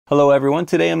Hello everyone,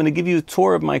 today I'm going to give you a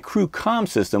tour of my crew comm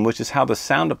system, which is how the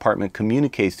sound department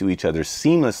communicates to each other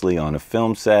seamlessly on a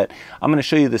film set. I'm going to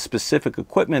show you the specific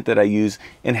equipment that I use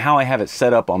and how I have it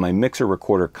set up on my mixer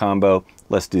recorder combo.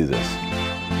 Let's do this.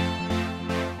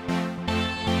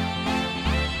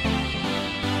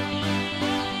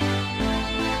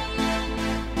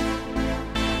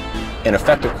 An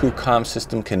effective crew comm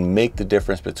system can make the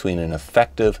difference between an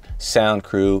effective sound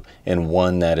crew and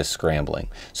one that is scrambling.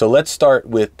 So let's start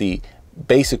with the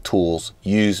basic tools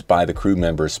used by the crew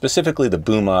members, specifically the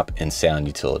boom op and sound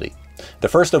utility. The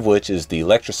first of which is the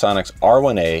Lectrosonics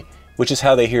R1A, which is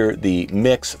how they hear the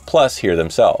mix plus hear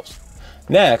themselves.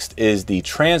 Next is the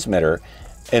transmitter,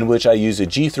 in which I use a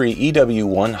G3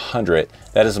 EW100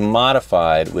 that is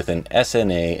modified with an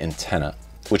SNA antenna,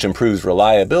 which improves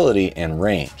reliability and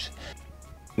range.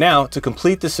 Now, to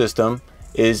complete the system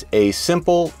is a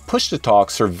simple push-to-talk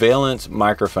surveillance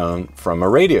microphone from a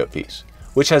radio piece,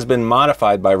 which has been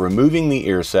modified by removing the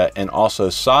ear set and also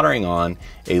soldering on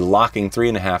a locking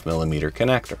 3.5mm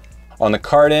connector. On the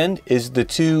card end is the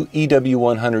two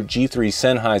EW100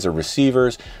 G3 Sennheiser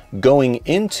receivers going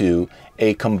into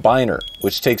a combiner,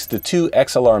 which takes the two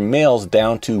XLR males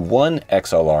down to one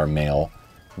XLR male,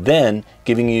 then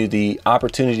giving you the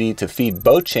opportunity to feed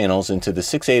both channels into the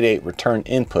 688 return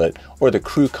input or the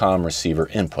crew comm receiver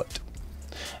input.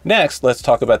 Next, let's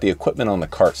talk about the equipment on the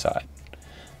cart side.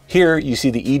 Here you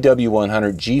see the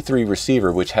EW100 G3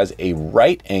 receiver, which has a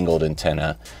right angled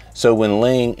antenna, so when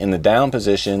laying in the down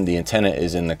position, the antenna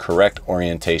is in the correct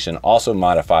orientation, also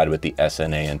modified with the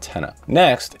SNA antenna.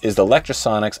 Next is the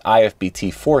Lectrosonics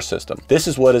IFBT4 system. This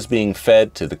is what is being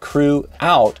fed to the crew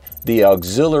out the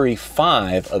auxiliary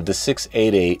 5 of the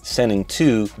 688, sending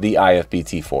to the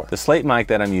IFBT4. The slate mic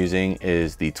that I'm using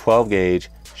is the 12 gauge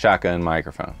shotgun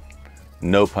microphone.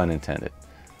 No pun intended.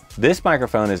 This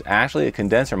microphone is actually a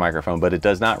condenser microphone, but it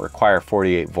does not require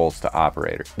 48 volts to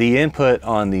operate. The input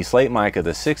on the slate mic of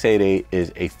the 688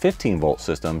 is a 15 volt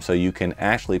system, so you can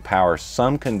actually power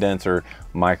some condenser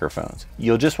microphones.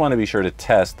 You'll just want to be sure to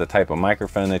test the type of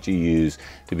microphone that you use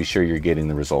to be sure you're getting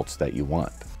the results that you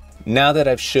want. Now that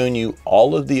I've shown you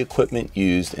all of the equipment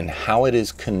used and how it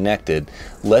is connected,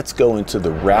 let's go into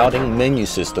the routing menu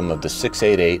system of the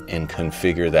 688 and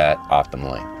configure that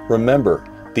optimally. Remember,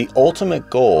 the ultimate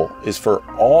goal is for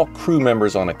all crew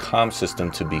members on a comm system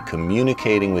to be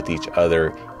communicating with each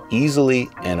other easily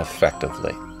and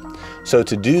effectively. So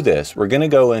to do this, we're going to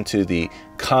go into the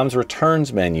comms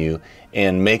returns menu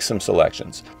and make some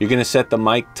selections. You're going to set the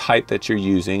mic type that you're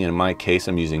using. In my case,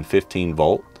 I'm using 15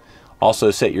 volt.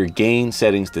 Also set your gain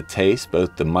settings to taste,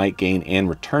 both the mic gain and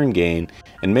return gain,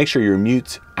 and make sure your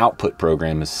mute output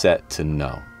program is set to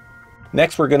no.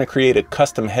 Next, we're going to create a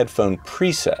custom headphone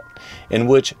preset in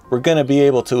which we're going to be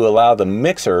able to allow the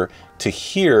mixer to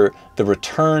hear the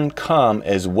return comm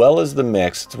as well as the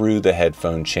mix through the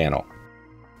headphone channel.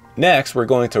 Next, we're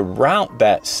going to route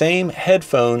that same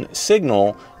headphone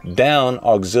signal down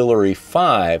auxiliary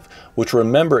 5, which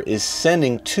remember is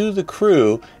sending to the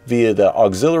crew via the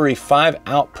auxiliary 5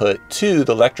 output to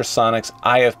the Lectrosonics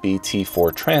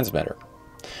IFBT4 transmitter.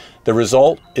 The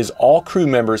result is all crew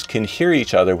members can hear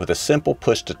each other with a simple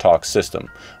push-to-talk system.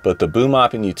 Both the boom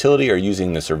op and utility are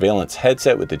using the surveillance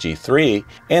headset with the G3,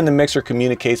 and the mixer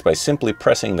communicates by simply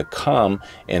pressing the comm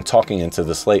and talking into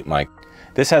the slate mic.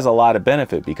 This has a lot of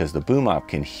benefit because the boom op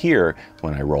can hear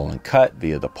when I roll and cut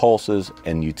via the pulses,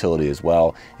 and utility as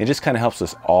well. It just kind of helps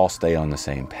us all stay on the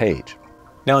same page.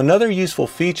 Now, another useful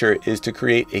feature is to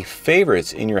create a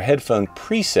favorites in your headphone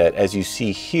preset, as you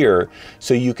see here,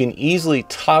 so you can easily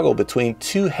toggle between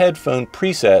two headphone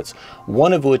presets,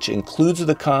 one of which includes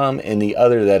the comm and the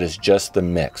other that is just the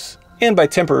mix. And by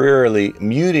temporarily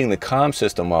muting the comm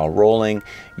system while rolling,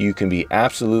 you can be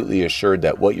absolutely assured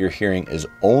that what you're hearing is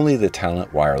only the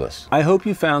Talent Wireless. I hope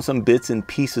you found some bits and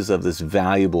pieces of this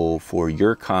valuable for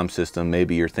your comm system.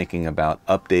 Maybe you're thinking about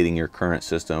updating your current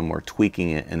system or tweaking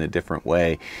it in a different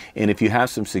way. And if you have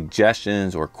some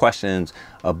suggestions or questions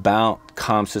about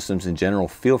comm systems in general,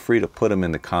 feel free to put them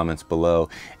in the comments below.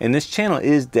 And this channel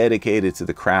is dedicated to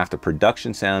the craft of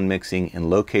production sound mixing and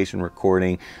location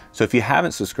recording. So if you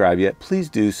haven't subscribed yet, please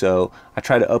do so. I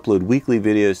try to upload weekly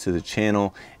videos to the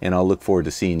channel, and I'll look forward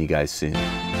to seeing you guys soon.